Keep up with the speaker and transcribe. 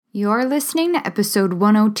You're listening to episode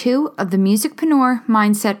 102 of the Musicpreneur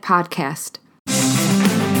Mindset Podcast.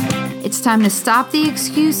 It's time to stop the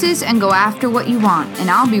excuses and go after what you want,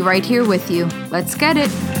 and I'll be right here with you. Let's get it.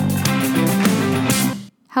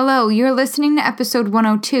 Hello, you're listening to episode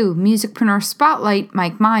 102, Musicpreneur Spotlight,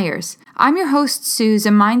 Mike Myers. I'm your host, Suze, a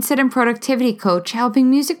mindset and productivity coach, helping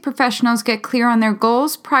music professionals get clear on their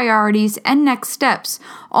goals, priorities, and next steps,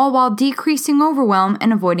 all while decreasing overwhelm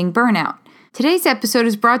and avoiding burnout. Today's episode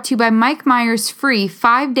is brought to you by Mike Myers' free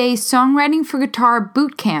 5-day Songwriting for Guitar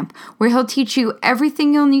Bootcamp, where he'll teach you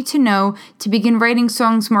everything you'll need to know to begin writing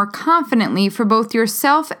songs more confidently for both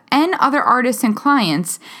yourself and other artists and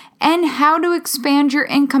clients, and how to expand your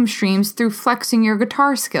income streams through flexing your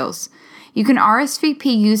guitar skills. You can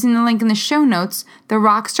RSVP using the link in the show notes,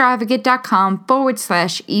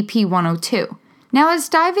 therockstaradvocate.com/EP102. Now let's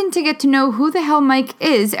dive in to get to know who the hell Mike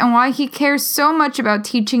is and why he cares so much about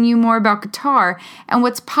teaching you more about guitar and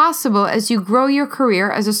what's possible as you grow your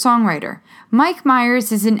career as a songwriter. Mike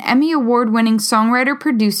Myers is an Emmy Award-winning songwriter,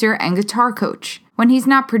 producer, and guitar coach. When he's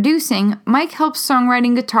not producing, Mike helps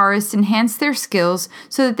songwriting guitarists enhance their skills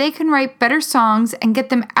so that they can write better songs and get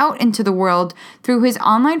them out into the world through his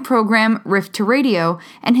online program, Riff to Radio,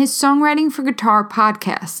 and his Songwriting for Guitar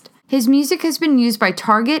podcast. His music has been used by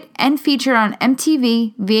Target and featured on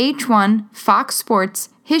MTV, VH1, Fox Sports,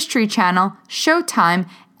 History Channel, Showtime,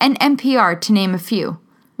 and NPR, to name a few.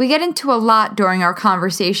 We get into a lot during our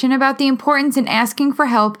conversation about the importance in asking for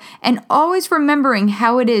help and always remembering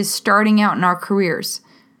how it is starting out in our careers.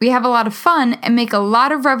 We have a lot of fun and make a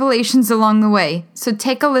lot of revelations along the way, so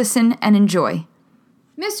take a listen and enjoy.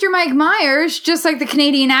 Mr. Mike Myers, just like the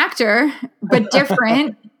Canadian actor, but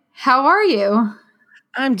different, how are you?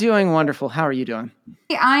 I'm doing wonderful. How are you doing?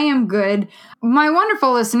 I am good. My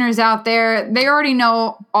wonderful listeners out there, they already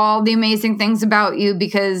know all the amazing things about you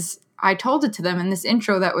because I told it to them in this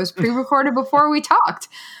intro that was pre-recorded before we talked.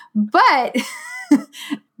 But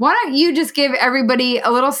why don't you just give everybody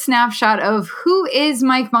a little snapshot of who is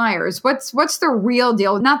Mike Myers? What's the real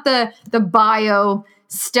deal? Not the bio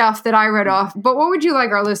stuff that I read off, but what would you like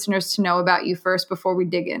our listeners to know about you first before we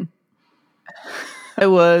dig in? I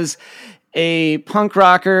was a punk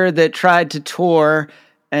rocker that tried to tour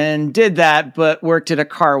and did that, but worked at a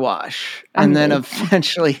car wash. And then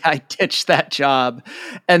eventually I ditched that job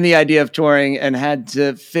and the idea of touring and had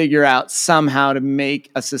to figure out somehow to make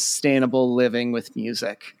a sustainable living with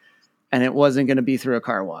music. And it wasn't going to be through a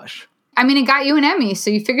car wash. I mean, it got you an Emmy,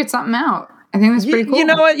 so you figured something out. I think that's pretty cool. You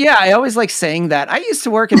know what? Yeah, I always like saying that. I used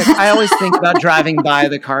to work I always think about driving by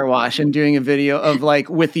the car wash and doing a video of like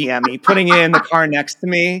with the Emmy, putting it in the car next to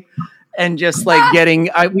me. And just like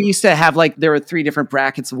we used to have there were 3 different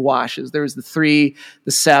brackets of washes. There was the 3,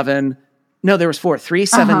 the 7. No, there was 4, 3,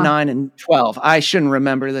 7, 9, and 12. I shouldn't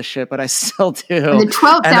remember this shit, but I still do. And the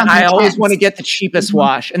 12 and I intense. always want to get the cheapest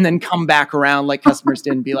wash and then come back around like customers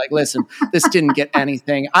didn't be like, listen, this didn't get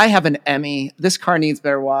anything. I have an Emmy. This car needs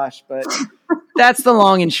better wash, but that's the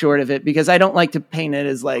long and short of it because I don't like to paint it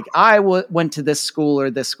as like went to this school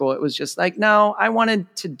or this school. It was just like, no, I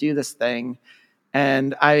wanted to do this thing.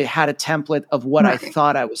 And I had a template of what I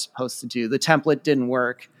thought I was supposed to do. The template didn't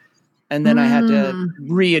work. And then I had to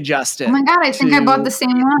readjust it. Oh my God, I think I bought the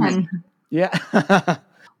same one. Yeah.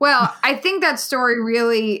 Well, I think that story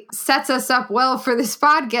really sets us up well for this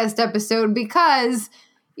podcast episode because,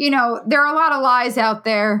 there are a lot of lies out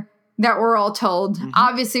there that we're all told. Mm-hmm.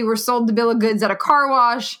 Obviously, we're sold the bill of goods at a car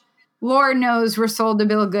wash. Lord knows we're sold the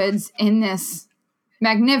bill of goods in this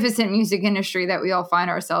magnificent music industry that we all find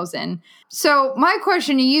ourselves in. So my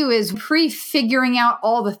question to you is, pre-figuring out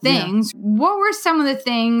all the things, what were some of the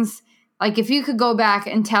things, like if you could go back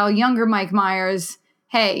and tell younger Mike Myers,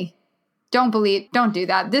 hey, don't do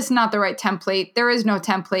that. This is not the right template. There is no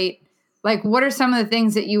template. Like, what are some of the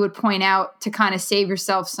things that you would point out to kind of save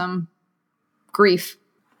yourself some grief?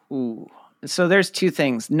 Ooh. So there's 2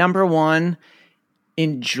 things. Number 1,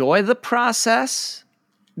 enjoy the process.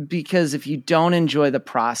 Because if you don't enjoy the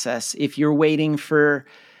process, if you're waiting for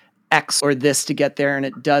X or this to get there and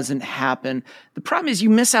it doesn't happen, the problem is you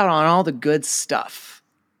miss out on all the good stuff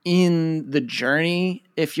in the journey.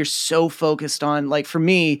 If you're so focused on, like for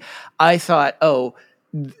me, I thought,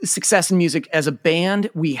 success in music as a band,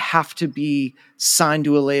 we have to be signed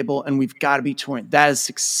to a label and we've got to be touring. That is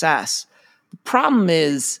success. The problem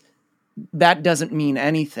is that doesn't mean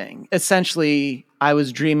anything. Essentially, I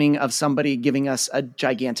was dreaming of somebody giving us a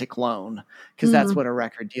gigantic loan because that's what a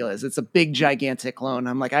record deal is. It's a big, gigantic loan.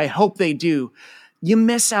 I'm like, I hope they do. You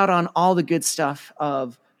miss out on all the good stuff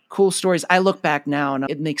of cool stories. I look back now and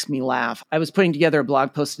it makes me laugh. I was putting together a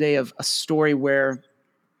blog post today of a story where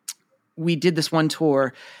we did this one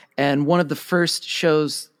tour And one of the first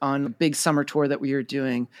shows on a big summer tour that we were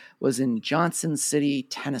doing was in Johnson City,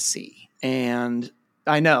 Tennessee. And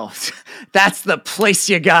I know that's the place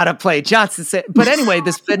you gotta play, Johnson City. But anyway,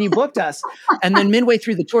 this venue booked us. And then midway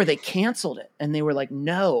through the tour, they canceled it. And they were like,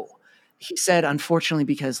 no. He said, unfortunately,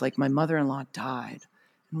 because like my mother-in-law died.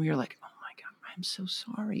 And we were like, oh my God, I'm so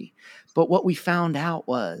sorry. But what we found out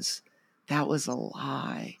was that was a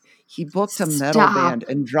lie. He booked a metal band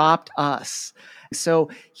and dropped us. So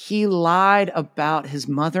he lied about his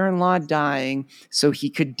mother-in-law dying so he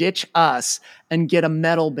could ditch us and get a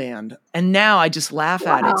metal band. And now I just laugh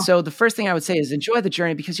at it. So the first thing I would say is enjoy the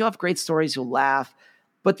journey because you'll have great stories, you'll laugh.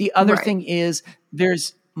 But the other thing is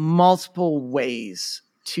there's multiple ways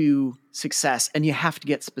to success and you have to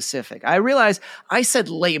get specific. I realize I said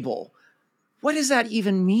label. What does that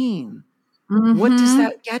even mean? What does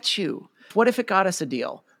that get you? What if it got us a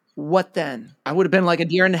deal? What then? I would have been like a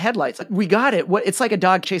deer in the headlights. Like, we got it. It's like a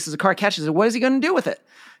dog chases a car, catches it. What is he going to do with it?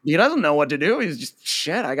 He doesn't know what to do. He's just,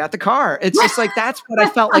 shit, I got the car. It's just like, that's what I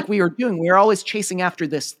felt like we were doing. We were always chasing after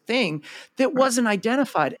this thing that wasn't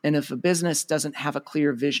identified. And if a business doesn't have a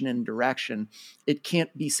clear vision and direction, it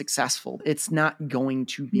can't be successful. It's not going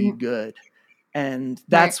to be good. And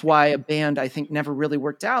that's why a band, I think, never really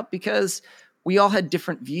worked out because we all had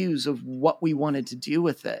different views of what we wanted to do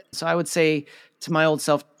with it. So I would say to my old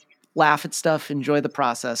self, laugh at stuff, enjoy the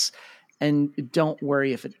process, and don't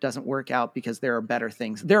worry if it doesn't work out because there are better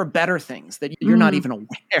things. There are better things that you're not even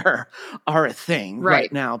aware are a thing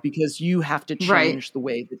right now because you have to change the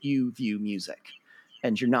way that you view music.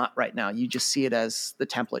 And you're not right now. You just see it as the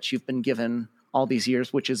template you've been given all these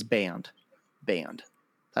years, which is band.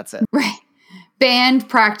 That's it. Right. Band,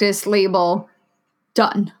 practice, label,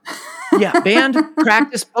 done. Yeah. Band,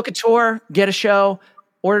 practice, book a tour, get a show,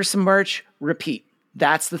 order some merch, repeat.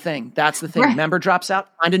 That's the thing. Right. Member drops out,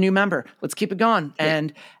 find a new member. Let's keep it going. Yeah.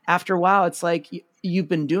 And after a while, it's like you've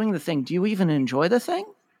been doing the thing. Do you even enjoy the thing?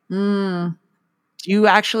 Do you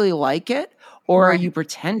actually like it? Or are you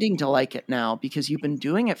pretending to like it now because you've been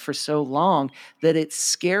doing it for so long that it's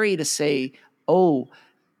scary to say, oh,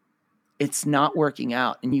 it's not working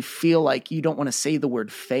out. And you feel like you don't want to say the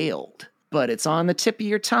word failed, but it's on the tip of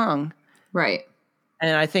your tongue. Right.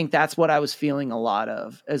 And I think that's what I was feeling a lot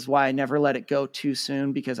of, is why I never let it go too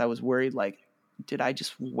soon, because I was worried, like, did I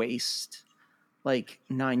just waste like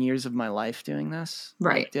 9 years of my life doing this?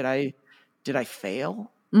 Right. Like, did I fail?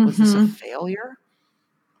 Was this a failure?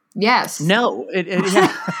 Yes. No.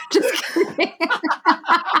 Just kidding.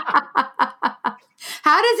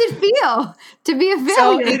 How does it feel to be a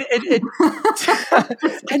failure?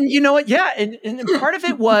 And you know what? Yeah. And part of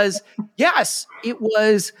it was, yes, it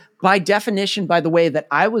was by definition, by the way that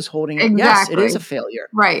I was holding it. Exactly. Yes, it is a failure.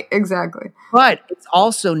 Right. Exactly. But it's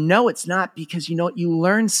also, no, it's not, because you know what? You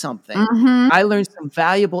learned something. I learned some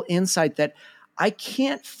valuable insight that I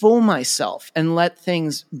can't fool myself and let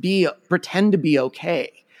things pretend to be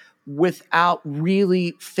okay without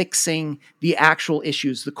really fixing the actual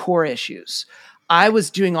issues, the core issues. I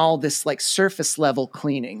was doing all this like surface level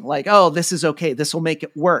cleaning, like, oh, this is okay, this will make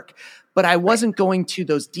it work. But I wasn't going to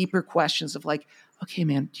those deeper questions of like, okay,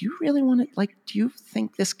 man, do you really want to, like, do you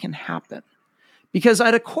think this can happen? Because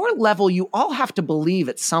at a core level, you all have to believe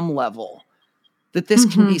at some level that this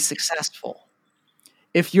can be successful.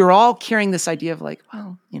 If you're all carrying this idea of like,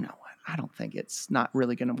 well, you know what, I don't think it's not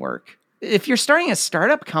really going to work. If you're starting a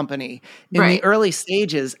startup company in the early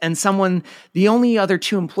stages and the only other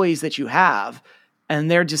 2 employees that you have, and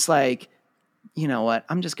they're just like, you know what,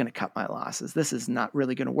 I'm just going to cut my losses. This is not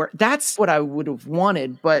really going to work. That's what I would have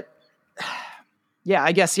wanted. But yeah,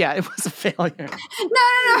 I guess, yeah, it was a failure.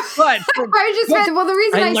 No. But I just meant, well, the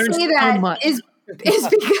reason I say that is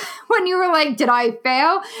because when you were like, did I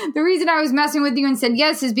fail? The reason I was messing with you and said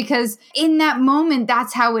yes is because in that moment,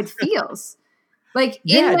 that's how it feels. Like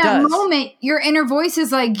in that moment, your inner voice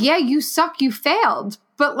is like, yeah, you suck, you failed,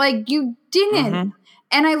 but like you didn't.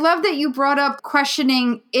 And I love that you brought up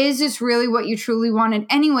questioning, is this really what you truly wanted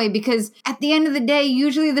anyway? Because at the end of the day,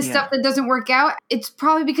 usually the stuff that doesn't work out, it's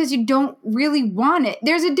probably because you don't really want it.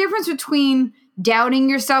 There's a difference between doubting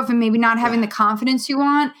yourself and maybe not having the confidence you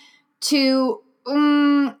want to,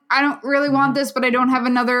 I don't really want this, but I don't have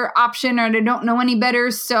another option, or I don't know any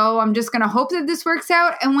better, so I'm just going to hope that this works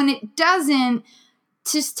out. And when it doesn't,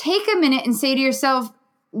 just take a minute and say to yourself,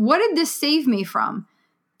 what did this save me from?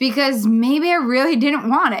 Because maybe I really didn't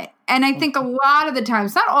want it. And I think a lot of the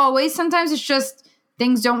times, not always, sometimes it's just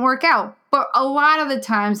things don't work out. But a lot of the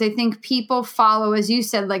times I think people follow, as you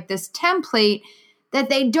said, like this template that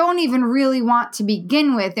they don't even really want to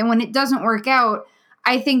begin with. And when it doesn't work out,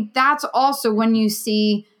 I think that's also when you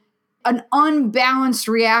see an unbalanced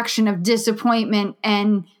reaction of disappointment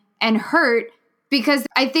and and hurt, because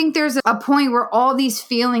I think there's a point where all these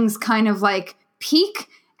feelings kind of like peak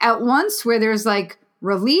at once, where there's like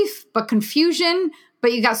relief, but confusion,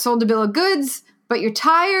 but you got sold a bill of goods, but you're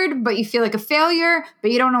tired, but you feel like a failure,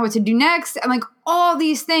 but you don't know what to do next, and like all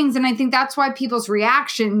these things. And I think that's why people's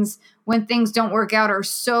reactions when things don't work out are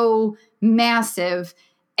so massive.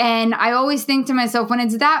 And I always think to myself, when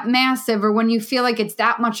it's that massive or when you feel like it's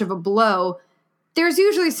that much of a blow, there's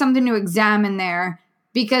usually something to examine there,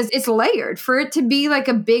 because it's layered. For it to be like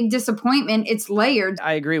a big disappointment, it's layered.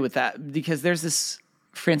 I agree with that, because there's this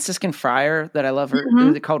Franciscan friar that I love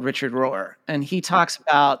called Richard Rohr. And he talks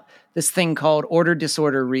about this thing called order,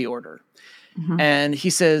 disorder, reorder. And he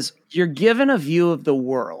says, you're given a view of the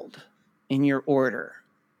world in your order,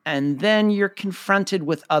 and then you're confronted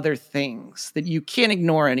with other things that you can't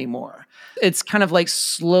ignore anymore. It's kind of like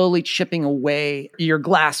slowly chipping away. Your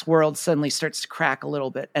glass world suddenly starts to crack a little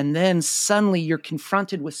bit. And then suddenly you're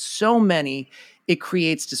confronted with so many, it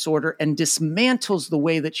creates disorder and dismantles the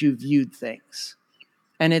way that you viewed things.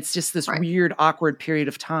 And it's just this weird, awkward period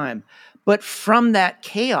of time. But from that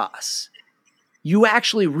chaos, you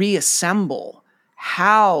actually reassemble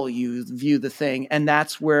how you view the thing. And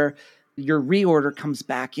that's where your reorder comes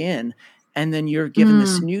back in. And then you're given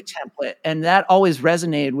this new template. And that always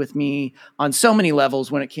resonated with me on so many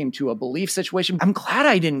levels when it came to a belief situation. I'm glad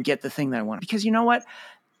I didn't get the thing that I wanted, because you know what?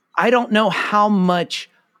 I don't know how much,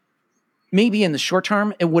 maybe in the short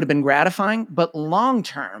term, it would have been gratifying, but long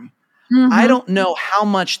term, I don't know how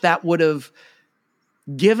much that would have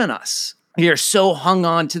given us. You're so hung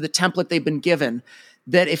on to the template they've been given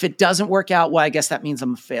that if it doesn't work out, well, I guess that means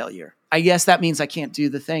I'm a failure. I guess that means I can't do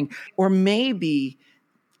the thing. Or maybe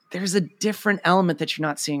there's a different element that you're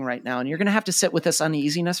not seeing right now. And you're going to have to sit with this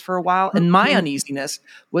uneasiness for a while. And my uneasiness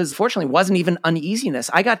fortunately wasn't even uneasiness.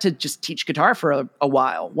 I got to just teach guitar for a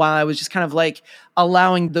while I was just kind of like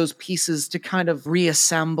allowing those pieces to kind of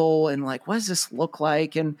reassemble and like, what does this look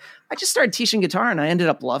like? And I just started teaching guitar and I ended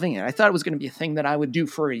up loving it. I thought it was going to be a thing that I would do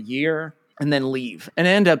for a year and then leave. And it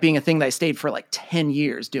ended up being a thing that I stayed for like 10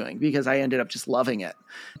 years doing, because I ended up just loving it.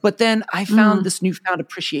 But then I found this newfound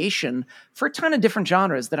appreciation for a ton of different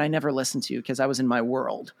genres that I never listened to because I was in my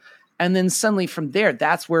world. And then suddenly from there,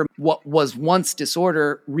 that's where what was once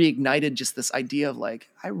disorder reignited just this idea of like,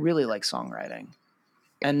 I really like songwriting.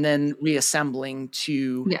 And then reassembling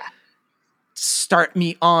to start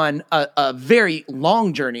me on a very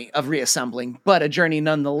long journey of reassembling, but a journey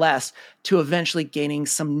nonetheless to eventually gaining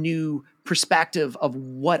some new perspective of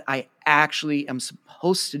what I actually am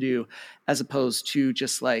supposed to do, as opposed to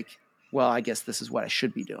just like, well, I guess this is what I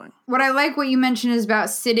should be doing. What I like what you mentioned is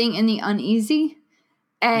about sitting in the uneasy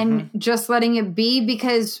and just letting it be,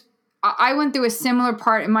 because I went through a similar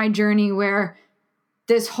part in my journey where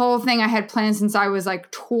this whole thing I had planned since I was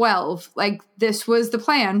like 12, like this was the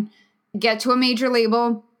plan: get to a major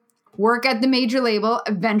label, work at the major label,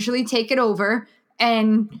 eventually take it over,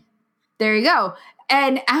 and there you go.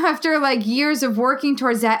 And after like years of working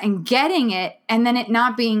towards that and getting it, and then it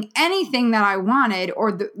not being anything that I wanted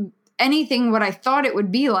or anything what I thought it would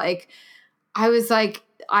be like, I was like,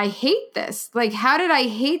 I hate this. Like, how did I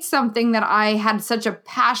hate something that I had such a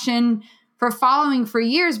passion for following for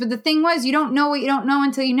years? But the thing was, you don't know what you don't know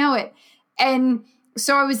until you know it. And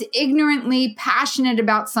so I was ignorantly passionate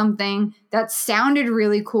about something that sounded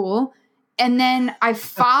really cool. And then I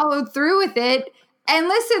followed through with it. And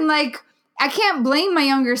listen, like, I can't blame my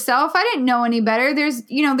younger self. I didn't know any better.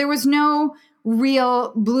 There was no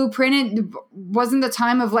real blueprint. It wasn't the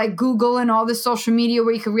time of like Google and all this social media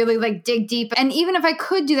where you could really like dig deep. And even if I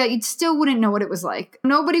could do that, you still wouldn't know what it was like.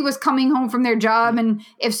 Nobody was coming home from their job, and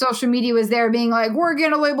if social media was there being like, working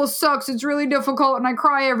at a label sucks, it's really difficult, and I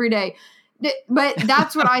cry every day. But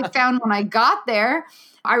that's what I found when I got there.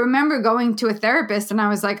 I remember going to a therapist and I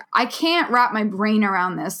was like, I can't wrap my brain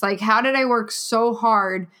around this. Like, how did I work so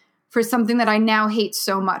hard for something that I now hate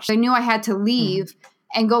so much? I knew I had to leave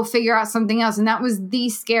and go figure out something else. And that was the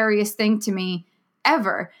scariest thing to me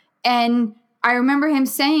ever. And I remember him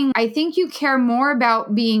saying, I think you care more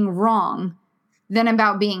about being wrong than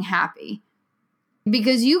about being happy.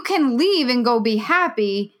 Because you can leave and go be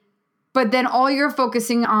happy, but then all you're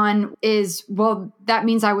focusing on is, well, that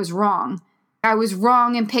means I was wrong. I was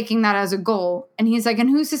wrong in picking that as a goal. And he's like, and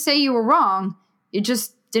who's to say you were wrong? It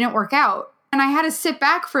just didn't work out. And I had to sit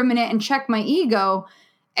back for a minute and check my ego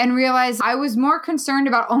and realize I was more concerned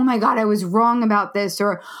about, oh my God, I was wrong about this,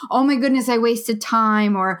 or, oh my goodness, I wasted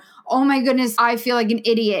time, or, oh my goodness, I feel like an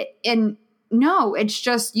idiot. And no, it's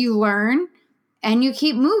just you learn and you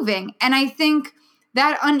keep moving. And I think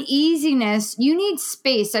that uneasiness, you need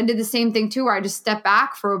space. I did the same thing too, where I just stepped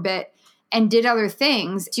back for a bit and did other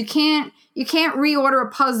things. You can't reorder a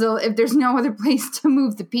puzzle if there's no other place to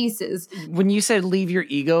move the pieces. When you said leave your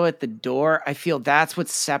ego at the door, I feel that's what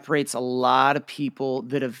separates a lot of people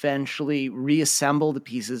that eventually reassemble the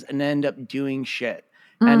pieces and end up doing shit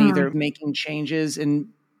and either making changes and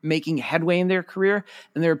making headway in their career.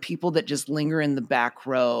 And there are people that just linger in the back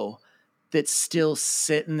row that still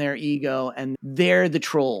sit in their ego, and they're the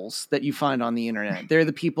trolls that you find on the internet. They're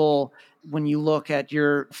the people when you look at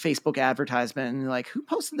your Facebook advertisement and you're like, who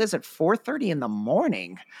posted this at 4:30 in the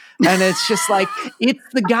morning? And it's just like, it's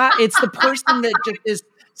the person that just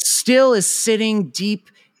is sitting deep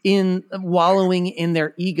in wallowing in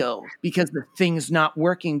their ego because the thing's not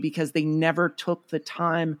working, because they never took the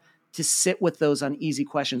time to sit with those uneasy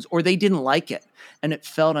questions, or they didn't like it and it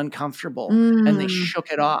felt uncomfortable and they shook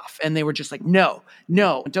it off and they were just like, no.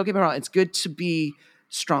 Don't get me wrong. It's good to be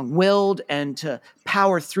strong-willed and to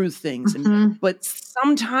power through things. But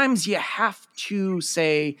sometimes you have to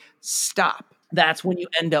say, stop. That's when you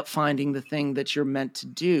end up finding the thing that you're meant to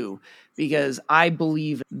do. Because I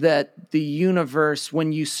believe that the universe,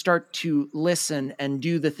 when you start to listen and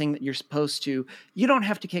do the thing that you're supposed to, you don't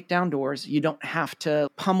have to kick down doors. You don't have to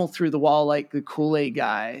pummel through the wall like the Kool-Aid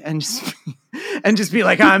guy and just be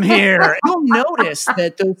like, I'm here. You'll notice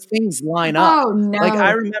that those things line up. Oh, no. Like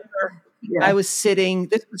I remember I was sitting,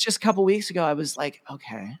 this was just a couple weeks ago. I was like,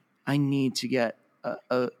 okay, I need to get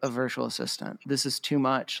a virtual assistant. This is too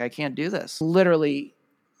much. I can't do this. Literally,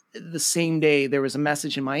 the same day, there was a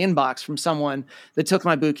message in my inbox from someone that took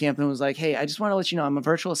my boot camp and was like, hey, I just want to let you know I'm a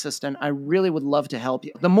virtual assistant. I really would love to help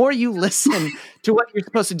you. The more you listen to what you're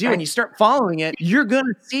supposed to do and you start following it, you're going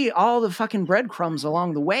to see all the fucking breadcrumbs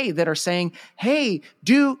along the way that are saying, hey,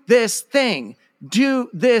 do this thing. Do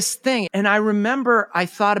this thing. And I remember I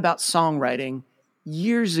thought about songwriting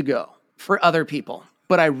years ago for other people,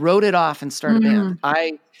 but I wrote it off and started a band.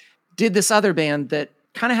 I did this other band that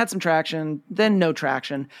kind of had some traction, then no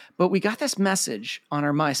traction. But we got this message on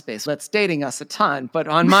our MySpace. That's dating us a ton, but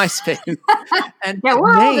on MySpace. And yeah,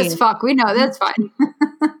 we're old as fuck. We know that's fine.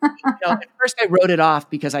 At first I wrote it off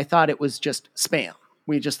because I thought it was just spam.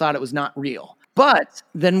 We just thought it was not real. But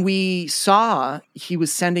then we saw he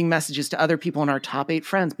was sending messages to other people in our top 8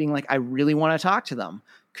 friends being like, I really want to talk to them.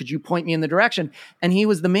 Could you point me in the direction? And he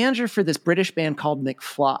was the manager for this British band called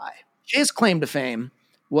McFly. His claim to fame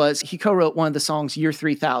was he co-wrote one of the songs Year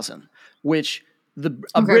 3000, which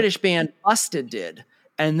a British band Busted did.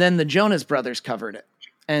 And then the Jonas Brothers covered it.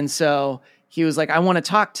 And so he was like, I want to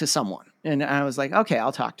talk to someone. And I was like, okay,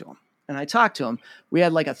 I'll talk to him. And I talked to him. We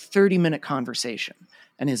had like a 30-minute conversation.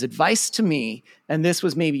 And his advice to me, and this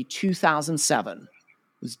was maybe 2007,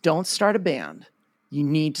 was don't start a band. You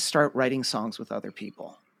need to start writing songs with other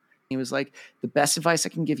people. He was like, the best advice I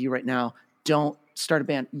can give you right now, don't start a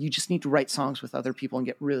band. You just need to write songs with other people and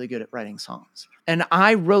get really good at writing songs. And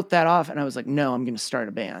I wrote that off and I was like, no, I'm going to start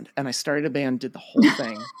a band. And I started a band, did the whole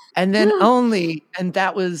thing. And then and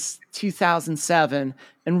that was 2007.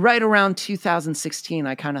 And right around 2016,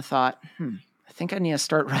 I kind of thought, I think I need to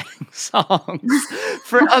start writing songs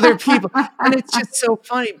for other people. And it's just so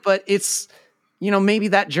funny, but it's, maybe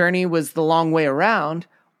that journey was the long way around,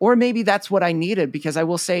 or maybe that's what I needed, because I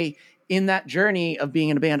will say, in that journey of being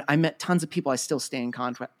in a band, I met tons of people I still stay in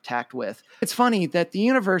contact with. It's funny that the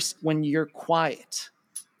universe, when you're quiet,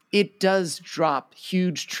 it does drop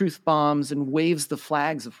huge truth bombs and waves the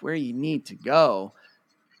flags of where you need to go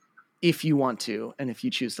if you want to, and if you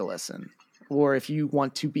choose to listen, or if you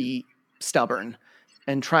want to be stubborn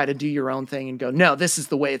and try to do your own thing and go, no, this is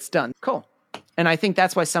the way it's done. Cool. And I think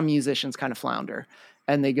that's why some musicians kind of flounder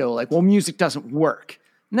and they go like, well, music doesn't work.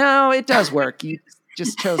 No, it does work. You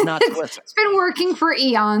just chose not to listen. It's been working for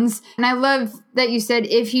eons. And I love that you said,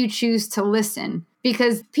 if you choose to listen,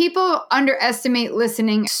 because people underestimate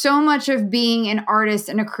listening. So much of being an artist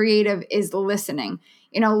and a creative is listening.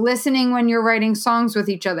 Listening when you're writing songs with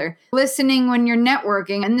each other, listening when you're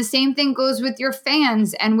networking. And the same thing goes with your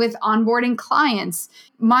fans and with onboarding clients.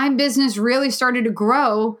 My business really started to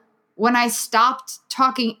grow when I stopped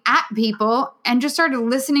talking at people and just started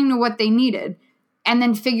listening to what they needed, and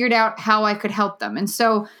then figured out how I could help them. And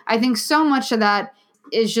so I think so much of that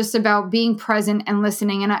is just about being present and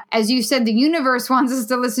listening. And as you said, the universe wants us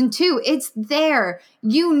to listen too. It's there.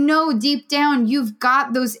 Deep down, you've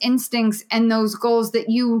got those instincts and those goals that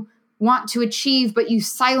you want to achieve, but you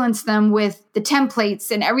silence them with the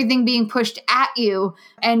templates and everything being pushed at you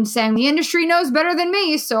and saying, the industry knows better than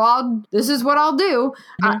me, so this is what I'll do.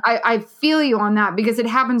 Mm-hmm. I feel you on that, because it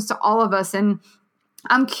happens to all of us. And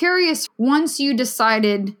I'm curious, once you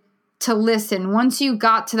decided to listen, once you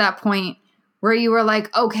got to that point where you were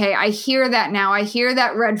like, okay, I hear that now. I hear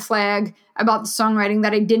that red flag about the songwriting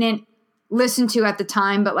that I didn't listen to at the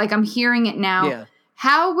time, but like I'm hearing it now. Yeah.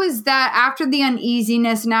 How was that after the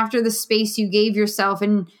uneasiness and after the space you gave yourself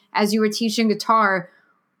and as you were teaching guitar,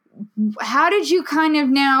 how did you kind of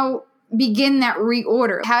now begin that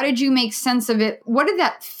reorder? How did you make sense of it? What did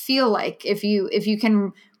that feel like if you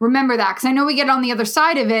can remember that? Because I know we get on the other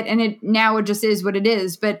side of it and it just is what it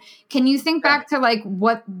is. But can you think back to like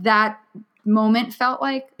what that moment felt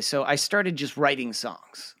like? So I started just writing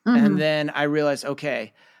songs. And then I realized,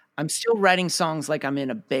 okay, I'm still writing songs like I'm in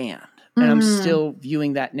a band and I'm still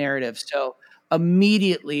viewing that narrative. So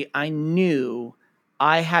immediately I knew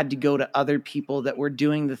I had to go to other people that were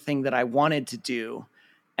doing the thing that I wanted to do.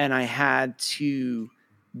 And I had to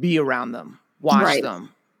be around them, watch them,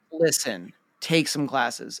 listen, take some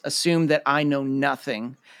classes, assume that I know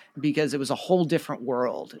nothing because it was a whole different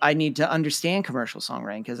world. I need to understand commercial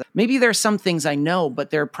songwriting because maybe there are some things I know, but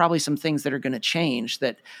there are probably some things that are going to change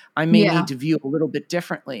that I may need to view a little bit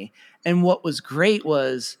differently. And what was great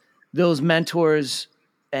was those mentors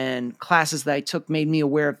and classes that I took made me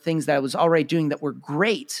aware of things that I was already doing that were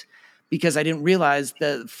great because I didn't realize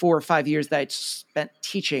the 4 or 5 years that I spent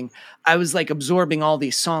teaching, I was like absorbing all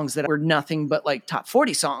these songs that were nothing but like top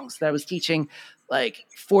 40 songs that I was teaching like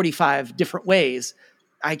 45 different ways.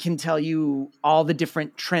 I can tell you all the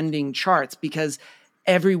different trending charts because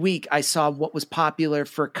every week I saw what was popular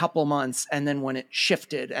for a couple months and then when it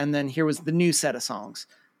shifted and then here was the new set of songs.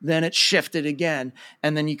 Then it shifted again.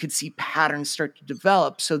 And then you could see patterns start to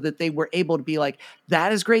develop so that they were able to be like,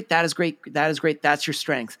 that is great. That is great. That is great. That's your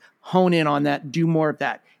strength. Hone in on that. Do more of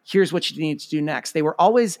that. Here's what you need to do next. They were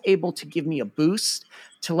always able to give me a boost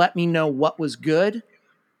to let me know what was good.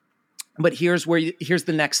 But here's the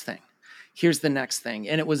next thing. Here's the next thing.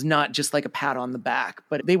 And it was not just like a pat on the back,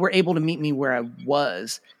 but they were able to meet me where I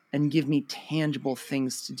was and give me tangible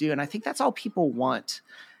things to do. And I think that's all people want.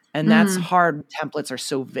 And that's hard. Templates are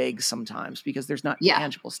so vague sometimes because there's not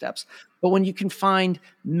tangible steps. But when you can find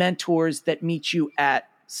mentors that meet you at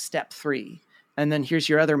step 3, and then here's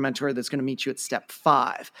your other mentor that's going to meet you at step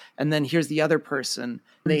 5, and then here's the other person,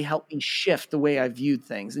 they help me shift the way I viewed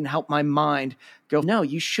things and help my mind go, no,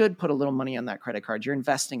 you should put a little money on that credit card. You're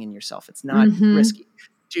investing in yourself. It's not risky.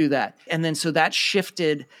 Do that. And then so that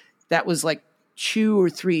shifted. That was like 2 or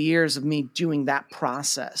 3 years of me doing that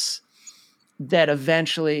process. That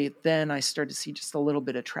eventually then I started to see just a little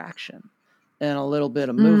bit of traction and a little bit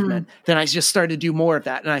of movement. Then I just started to do more of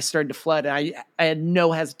that and I started to flood. And I had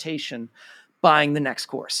no hesitation buying the next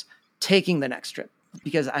course, taking the next trip,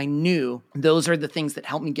 because I knew those are the things that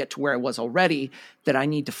helped me get to where I was already, that I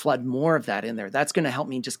need to flood more of that in there. That's going to help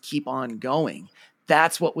me just keep on going.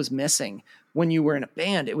 That's what was missing. When you were in a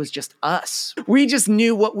band, it was just us. We just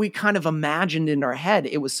knew what we kind of imagined in our head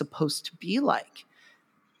it was supposed to be like.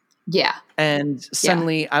 Yeah. And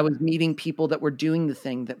suddenly I was meeting people that were doing the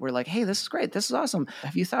thing that were like, hey, this is great. This is awesome.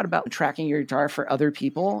 Have you thought about tracking your guitar for other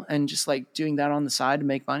people and just like doing that on the side to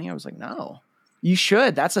make money? I was like, no, you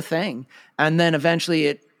should. That's a thing. And then eventually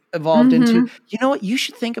it evolved into, you know what? You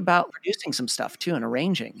should think about producing some stuff too and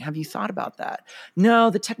arranging. Have you thought about that? No,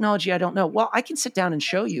 the technology, I don't know. Well, I can sit down and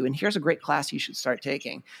show you. And here's a great class you should start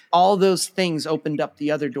taking. All those things opened up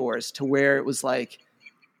the other doors to where it was like,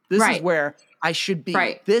 this is where I should be.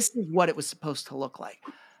 This is what it was supposed to look like.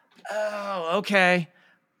 Oh, okay.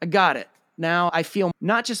 I got it. Now I feel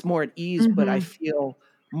not just more at ease, but I feel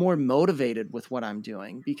more motivated with what I'm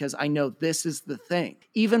doing because I know this is the thing.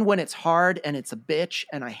 Even when it's hard and it's a bitch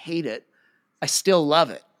and I hate it, I still love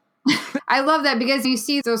it. I love that because you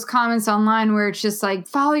see those comments online where it's just like,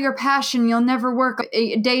 follow your passion. You'll never work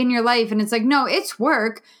a day in your life. And it's like, no, it's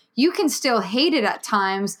work. You can still hate it at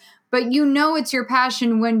times, but you know it's your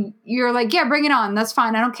passion when you're like, yeah, bring it on. That's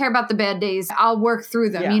fine. I don't care about the bad days. I'll work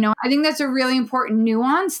through them. Yeah. You know, I think that's a really important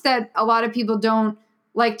nuance that a lot of people don't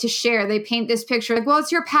like to share. They paint this picture like, well,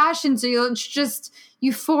 it's your passion. So it's just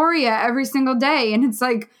euphoria every single day. And it's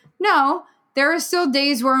like, no, there are still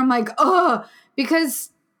days where I'm like, oh, because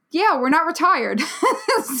we're not retired.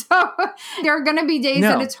 So there are going to be days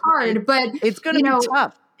that it's hard, but it's going to be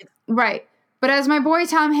tough. Right. But as my boy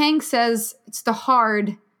Tom Hanks says, it's the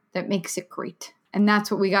hard that makes it great. And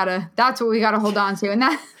that's what we gotta hold on to. And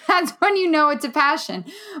that's when you know it's a passion.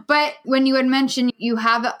 But when you had mentioned you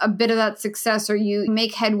have a bit of that success or you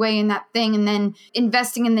make headway in that thing and then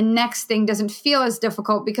investing in the next thing doesn't feel as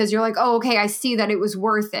difficult because you're like, oh, okay, I see that it was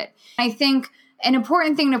worth it. I think an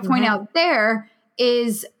important thing to point out there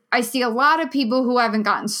is I see a lot of people who haven't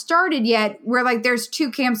gotten started yet where like there's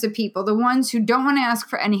 2 camps of people, the ones who don't want to ask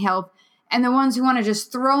for any help and the ones who want to just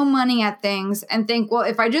throw money at things and think, well,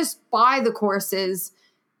 if I just buy the courses,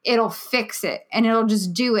 it'll fix it and it'll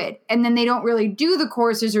just do it. And then they don't really do the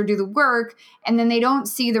courses or do the work, and then they don't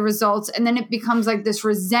see the results. And then it becomes like this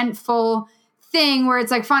resentful thing where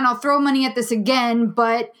it's like, fine, I'll throw money at this again,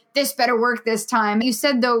 but this better work this time. You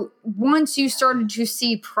said, though, once you started to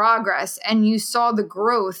see progress and you saw the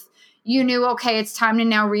growth, you knew, okay, it's time to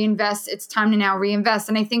now reinvest. It's time to now reinvest.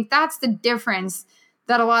 And I think that's the difference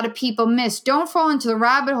that a lot of people miss. Don't fall into the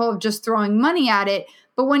rabbit hole of just throwing money at it.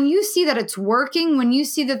 But when you see that it's working, when you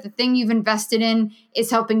see that the thing you've invested in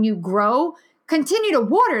is helping you grow, continue to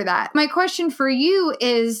water that. My question for you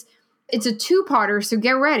is, it's a two-parter, so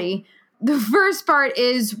get ready. The first part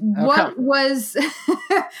is, what was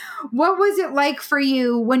it like for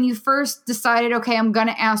you when you first decided, okay, I'm going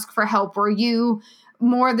to ask for help? Were you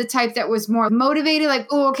more the type that was more motivated, like,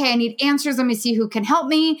 oh, okay, I need answers, let me see who can help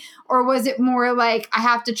me? Or was it more like, I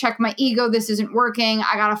have to check my ego, this isn't working,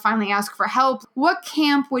 I gotta finally ask for help? What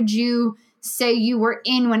camp would you say you were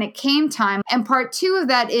in when it came time? And part two of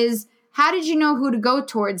that is, how did you know who to go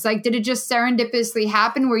towards? Like, did it just serendipitously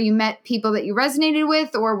happen where you met people that you resonated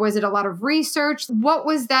with, or was it a lot of research? What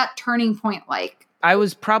was that turning point like? I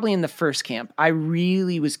was probably in the first camp. I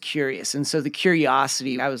really was curious. And so the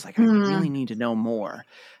curiosity, I was like, I really need to know more.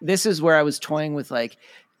 This is where I was toying with, like,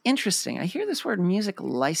 interesting. I hear this word music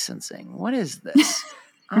licensing. What is this?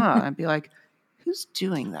 I'd be like, who's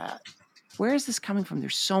doing that? Where is this coming from?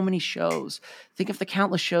 There's so many shows. Think of the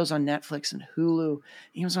countless shows on Netflix and Hulu,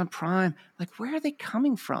 Amazon Prime. Like, where are they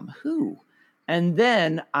coming from? Who? And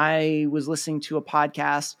then I was listening to a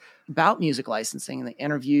podcast about music licensing, and they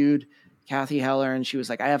interviewed Kathy Heller, and she was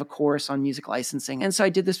like, I have a course on music licensing. And so I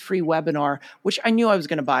did this free webinar, which I knew I was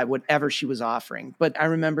going to buy whatever she was offering. But I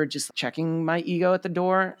remember just checking my ego at the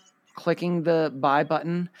door, clicking the buy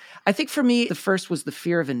button. I think for me, the first was the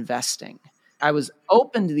fear of investing. I was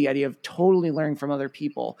open to the idea of totally learning from other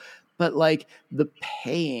people, but like the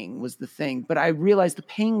paying was the thing. But I realized the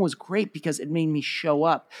paying was great because it made me show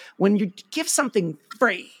up. When you give something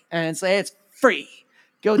free and say it's free,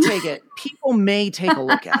 go take it. People may take a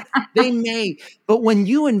look at it. They may. But when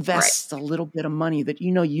you invest a little bit of money that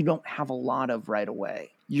you know you don't have a lot of right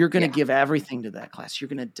away, you're going to give everything to that class. You're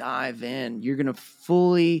going to dive in. You're going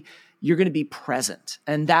to be present.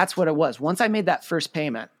 And that's what it was. Once I made that first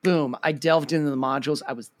payment, boom, I delved into the modules.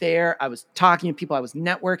 I was there. I was talking to people. I was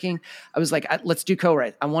networking. I was like, let's do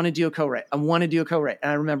co-write. I want to do a co-write. I want to do a co-write.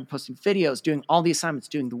 And I remember posting videos, doing all the assignments,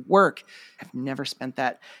 doing the work. I've never spent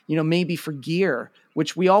that, maybe for gear,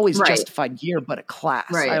 which we always justified gear, but a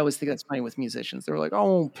class. I always think that's funny with musicians. They were like, oh, I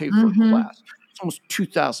won't pay for a class. It's almost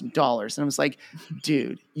 $2,000. And I was like,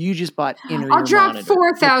 dude, you just bought in-ear I'll drop monitor.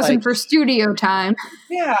 $4,000 for studio time.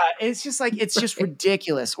 Yeah, it's just like, it's just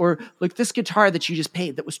ridiculous. Or like this guitar that you just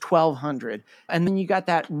paid that was $1,200. And then you got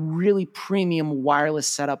that really premium wireless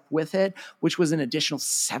setup with it, which was an additional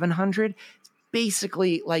 $700.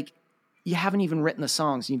 Basically, like, you haven't even written the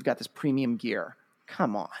songs and you've got this premium gear.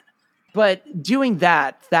 Come on. But doing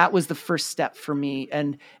that was the first step for me.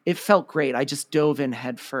 And it felt great. I just dove in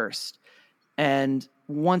head first. And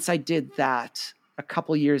once I did that, a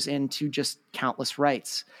couple years into just countless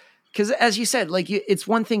writes, because as you said, like, it's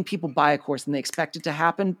one thing people buy a course and they expect it to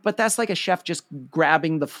happen, but that's like a chef just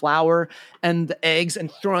grabbing the flour and the eggs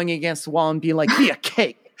and throwing it against the wall and being like, be a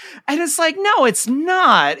cake. And it's like, no, it's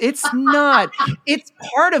not. It's not. It's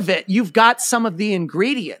part of it. You've got some of the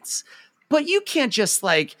ingredients, but you can't just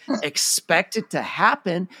like expect it to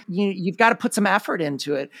happen. You've got to put some effort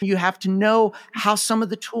into it. You have to know how some of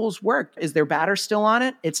the tools work. Is there batter still on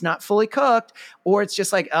it? It's not fully cooked, or it's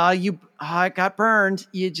just like, it got burned.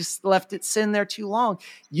 You just left it sitting there too long.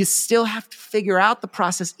 You still have to figure out the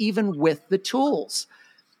process even with the tools.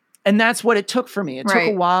 And that's what it took for me. It took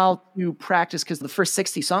a while to practice because the first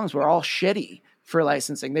 60 songs were all shitty for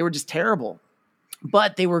licensing. They were just terrible.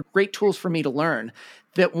 But they were great tools for me to learn.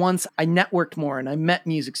 That once I networked more and I met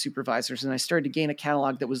music supervisors and I started to gain a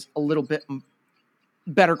catalog that was a little bit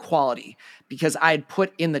better quality because I had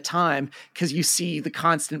put in the time, because you see the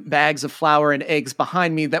constant bags of flour and eggs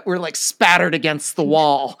behind me that were like spattered against the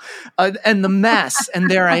wall and the mess.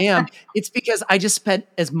 And there I am. It's because I just spent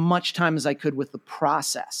as much time as I could with the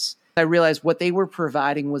process. I realized what they were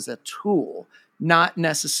providing was a tool, not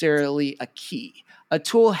necessarily a key. A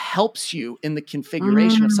tool helps you in the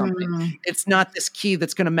configuration of something. It's not this key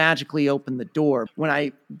that's going to magically open the door. When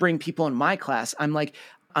I bring people in my class, I'm like,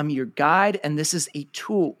 I'm your guide and this is a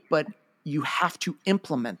tool, but you have to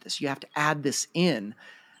implement this. You have to add this in.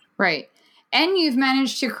 Right. And you've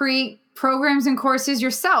managed to create programs and courses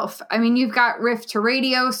yourself. I mean, you've got Riff to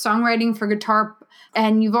Radio, songwriting for guitar,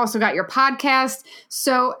 and you've also got your podcast.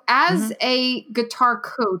 So as a guitar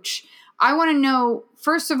coach, I want to know,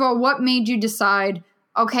 first of all, what made you decide,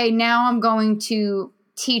 okay, now I'm going to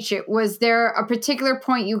teach it? Was there a particular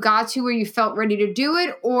point you got to where you felt ready to do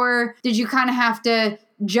it? Or did you kind of have to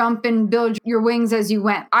jump and build your wings as you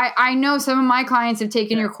went? I know some of my clients have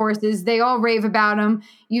taken your courses. They all rave about them.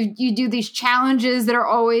 You do these challenges that are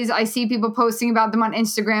always, I see people posting about them on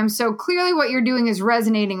Instagram. So clearly what you're doing is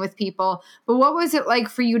resonating with people. But what was it like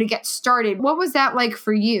for you to get started? What was that like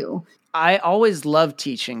for you? I always loved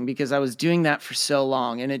teaching because I was doing that for so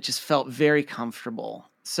long and it just felt very comfortable.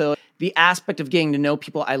 So the aspect of getting to know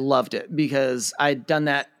people, I loved it because I'd done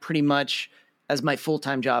that pretty much as my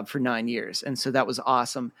full-time job for 9 years. And so that was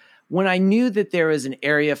awesome. When I knew that there was an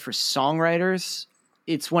area for songwriters,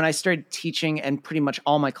 it's when I started teaching, and pretty much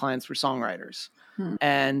all my clients were songwriters.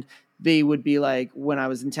 And they would be like, when I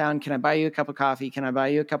was in town, can I buy you a cup of coffee? Can I buy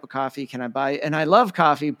you a cup of coffee? And I love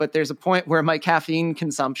coffee, but there's a point where my caffeine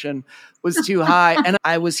consumption was too high. And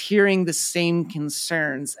I was hearing the same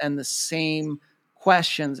concerns and the same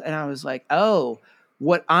questions. And I was like, oh,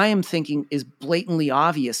 what I am thinking is blatantly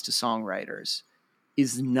obvious to songwriters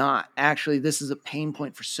is not. Actually, this is a pain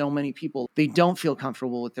point for so many people. They don't feel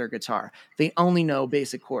comfortable with their guitar. They only know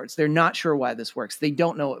basic chords. They're not sure why this works. They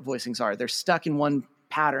don't know what voicings are. They're stuck in one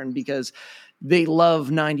pattern because they love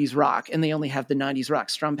 90s rock and they only have the 90s rock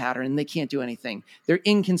strum pattern and they can't do anything. They're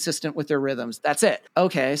inconsistent with their rhythms. That's it.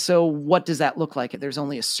 Okay, so what does that look like? There's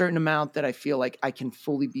only a certain amount that I feel like I can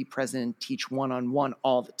fully be present and teach one-on-one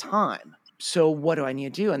all the time. So what do I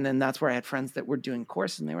need to do? And then that's where I had friends that were doing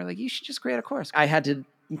courses and they were like, you should just create a course. I had to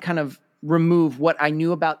kind of remove what I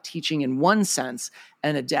knew about teaching in one sense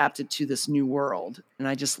and adapt it to this new world. And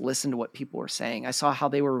I just listened to what people were saying. I saw how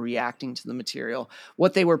they were reacting to the material,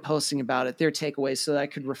 what they were posting about it, their takeaways, so that I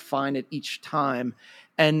could refine it each time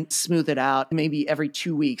and smooth it out. Maybe every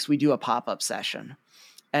 2 weeks we do a pop-up session.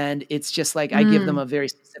 And it's just like, I give them a very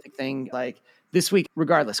specific thing. Like this week,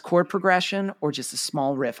 regardless, chord progression or just a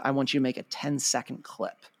small riff, I want you to make a 10-second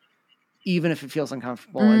clip, even if it feels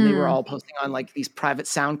uncomfortable. And they were all posting on like these private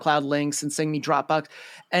SoundCloud links and sending me Dropbox.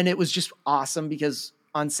 And it was just awesome because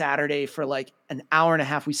on Saturday for like an hour and a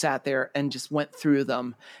half, we sat there and just went through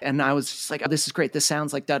them. And I was just like, oh, this is great. This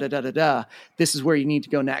sounds like da-da-da-da-da. This is where you need to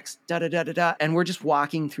go next. Da-da-da-da-da. And we're just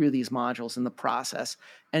walking through these modules in the process.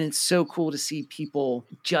 And it's so cool to see people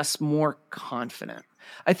just more confident.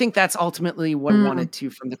 I think that's ultimately what I wanted to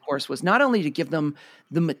from the course, was not only to give them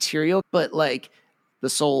the material, but like the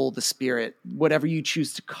soul, the spirit, whatever you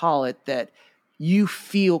choose to call it, that you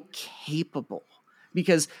feel capable.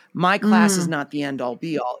 Because my class is not the end all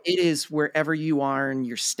be all. It is wherever you are in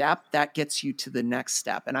your step, that gets you to the next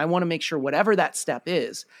step. And I want to make sure whatever that step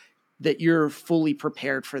is, that you're fully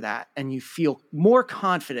prepared for that and you feel more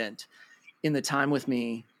confident in the time with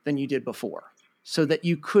me than you did before, so that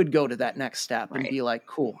you could go to that next step and be like,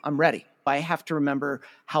 cool, I'm ready. I have to remember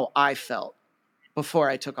how I felt before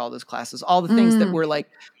I took all those classes, all the things that were like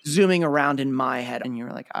zooming around in my head. And you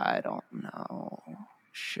were like, I don't know.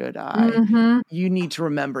 Should I? You need to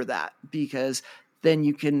remember that, because then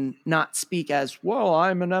you can not speak as, whoa,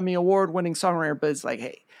 I'm an Emmy award-winning songwriter, but it's like,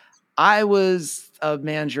 hey, I was a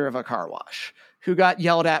manager of a car wash who got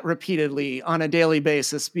yelled at repeatedly on a daily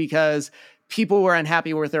basis because people were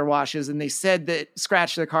unhappy with their washes and they said that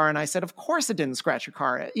scratched their car. And I said, of course it didn't scratch your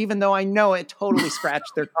car, even though I know it totally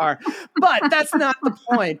scratched their car. But that's not the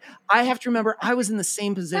point. I have to remember I was in the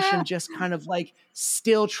same position, just kind of like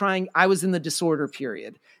still trying. I was in the disorder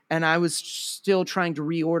period and I was still trying to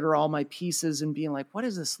reorder all my pieces and being like, what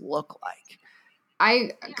does this look like?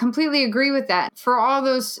 I completely agree with that. For all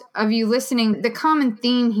those of you listening, the common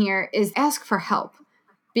theme here is ask for help.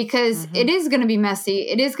 Because it is going to be messy,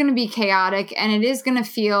 it is going to be chaotic, and it is going to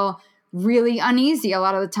feel really uneasy a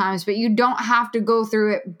lot of the times, but you don't have to go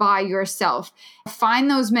through it by yourself. Find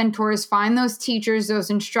those mentors, find those teachers, those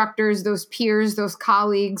instructors, those peers, those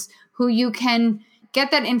colleagues who you can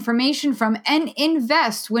get that information from, and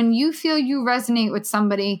invest when you feel you resonate with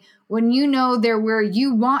somebody, when you know they're where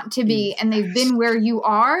you want to be and they've been where you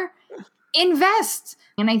are, invest.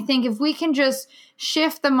 And I think if we can just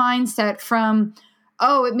shift the mindset from,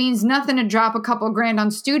 oh, it means nothing to drop a couple grand on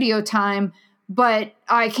studio time, but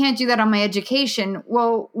I can't do that on my education.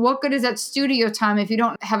 Well, what good is that studio time if you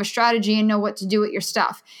don't have a strategy and know what to do with your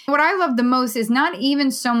stuff? What I love the most is not even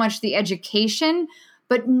so much the education,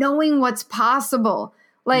 but knowing what's possible.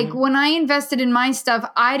 Like when I invested in my stuff,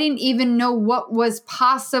 I didn't even know what was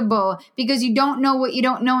possible, because you don't know what you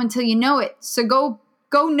don't know until you know it. So go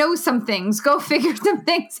know some things, go figure some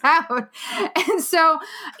things out. And so,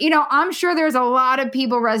 I'm sure there's a lot of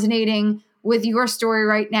people resonating with your story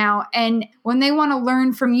right now. And when they want to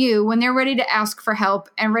learn from you, when they're ready to ask for help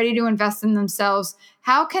and ready to invest in themselves,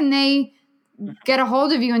 how can they get a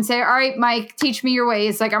hold of you and say, all right, Mike, teach me your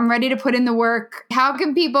ways. Like, I'm ready to put in the work. How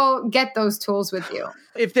can people get those tools with you?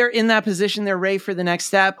 If they're in that position, they're ready for the next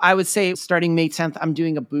step. I would say starting May 10th, I'm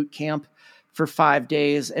doing a boot camp for 5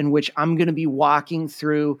 days in which I'm going to be walking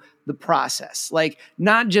through the process. Like,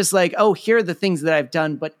 not just like, oh, here are the things that I've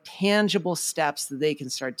done, but tangible steps that they can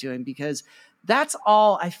start doing, because that's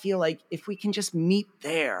all I feel like if we can just meet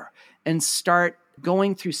there and start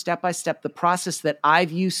going through step by step the process that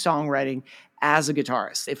I've used songwriting as a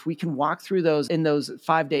guitarist. If we can walk through those in those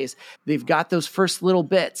 5 days, they've got those first little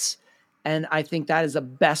bits. And I think that is the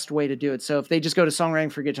best way to do it. So if they just go to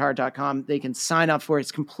songwritingforguitar.com, they can sign up for it.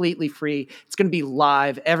 It's completely free. It's going to be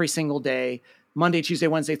live every single day, Monday, Tuesday,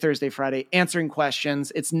 Wednesday, Thursday, Friday, answering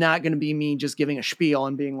questions. It's not going to be me just giving a spiel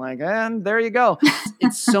and being like, and there you go.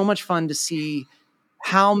 It's so much fun to see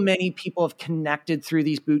how many people have connected through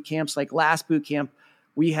these boot camps. Like last boot camp,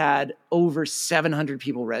 we had over 700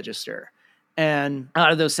 people register. And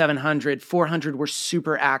out of those 700, 400 were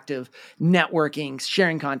super active, networking,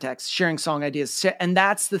 sharing contacts, sharing song ideas. And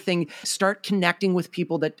that's the thing. Start connecting with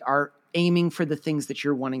people that are aiming for the things that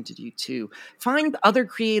you're wanting to do too. Find other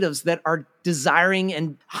creatives that are desiring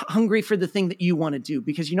and hungry for the thing that you want to do,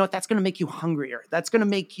 because you know what? That's going to make you hungrier. That's going to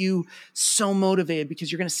make you so motivated,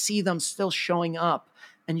 because you're going to see them still showing up.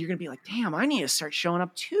 And you're going to be like, damn, I need to start showing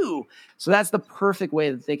up too. So that's the perfect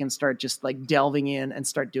way that they can start just like delving in and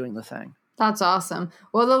start doing the thing. That's awesome.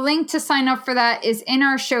 Well, the link to sign up for that is in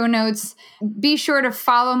our show notes. Be sure to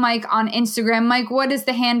follow Mike on Instagram. Mike, what is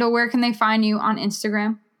the handle? Where can they find you on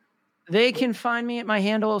Instagram? They can find me at my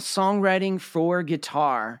handle, Songwriting for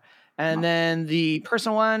Guitar. And then the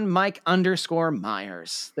personal one,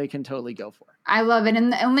 Mike_Myers. They can totally go for it. I love it.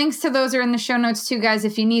 And links to those are in the show notes too, guys,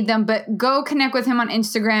 if you need them. But go connect with him on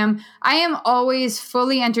Instagram. I am always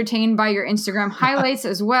fully entertained by your Instagram highlights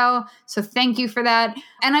as well. So thank you for that.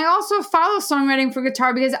 And I also follow Songwriting for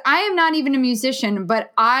Guitar because I am not even a musician,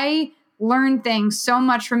 but I learn things so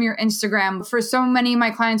much from your Instagram. For so many of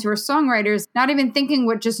my clients who are songwriters, not even thinking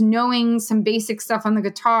what just knowing some basic stuff on the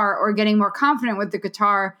guitar or getting more confident with the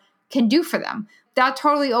guitar can do for them. That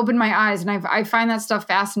totally opened my eyes, and I find that stuff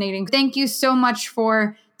fascinating. Thank you so much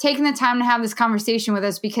for taking the time to have this conversation with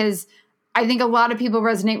us, because I think a lot of people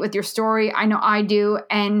resonate with your story. I know I do.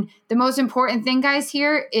 And the most important thing, guys,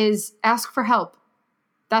 here is ask for help.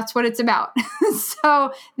 That's what it's about.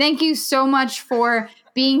 So thank you so much for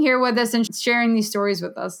being here with us and sharing these stories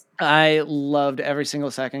with us. I loved every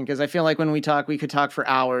single second, because I feel like when we talk, we could talk for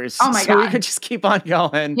hours. Oh my God. So we could just keep on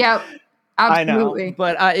going. Yep. Absolutely. I know,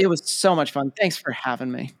 but it was so much fun. Thanks for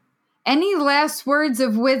having me. Any last words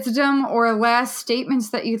of wisdom or last statements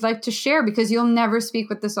that you'd like to share? Because you'll never speak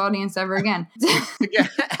with this audience ever again.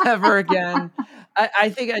 Ever again. I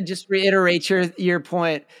think I just reiterate your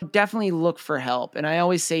point. Definitely look for help. And I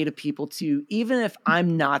always say to people too, even if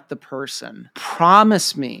I'm not the person,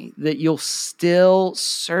 promise me that you'll still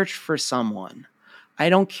search for someone. I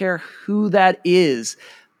don't care who that is,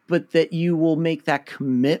 but that you will make that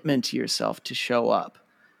commitment to yourself to show up.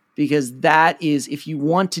 Because that is, if you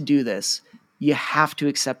want to do this, you have to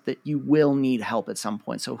accept that you will need help at some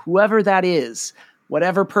point. So whoever that is,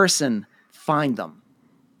 whatever person, find them.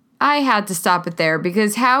 I had to stop it there,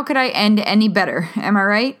 because how could I end any better? Am I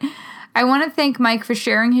right? I want to thank Mike for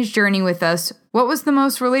sharing his journey with us. What was the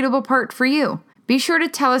most relatable part for you? Be sure to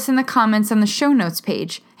tell us in the comments on the show notes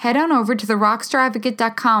page. Head on over to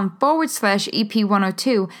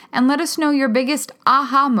therockstaradvocate.com/EP102 and let us know your biggest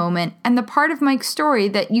aha moment and the part of Mike's story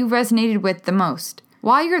that you resonated with the most.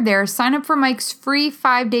 While you're there, sign up for Mike's free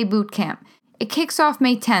 5-day boot camp. It kicks off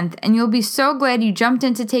May 10th, and you'll be so glad you jumped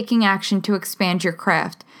into taking action to expand your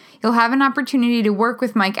craft. You'll have an opportunity to work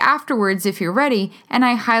with Mike afterwards if you're ready, and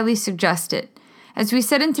I highly suggest it. As we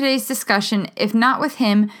said in today's discussion, if not with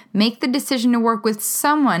him, make the decision to work with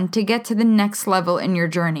someone to get to the next level in your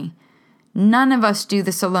journey. None of us do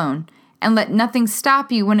this alone, and let nothing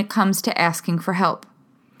stop you when it comes to asking for help.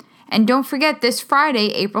 And don't forget, this Friday,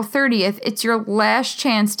 April 30th, it's your last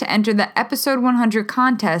chance to enter the Episode 100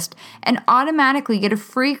 contest and automatically get a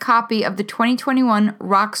free copy of the 2021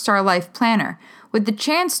 Rockstar Life Planner, with the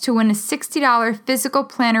chance to win a $60 physical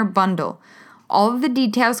planner bundle. All of the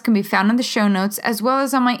details can be found in the show notes as well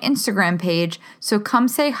as on my Instagram page, so come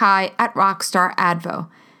say hi at RockstarAdvo.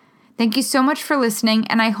 Thank you so much for listening,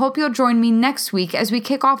 and I hope you'll join me next week as we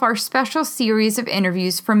kick off our special series of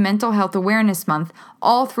interviews for Mental Health Awareness Month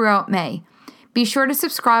all throughout May. Be sure to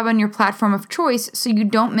subscribe on your platform of choice so you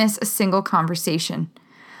don't miss a single conversation.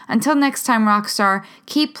 Until next time, Rockstar,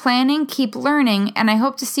 keep planning, keep learning, and I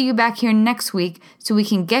hope to see you back here next week so we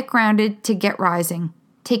can get grounded to get rising.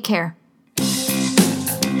 Take care.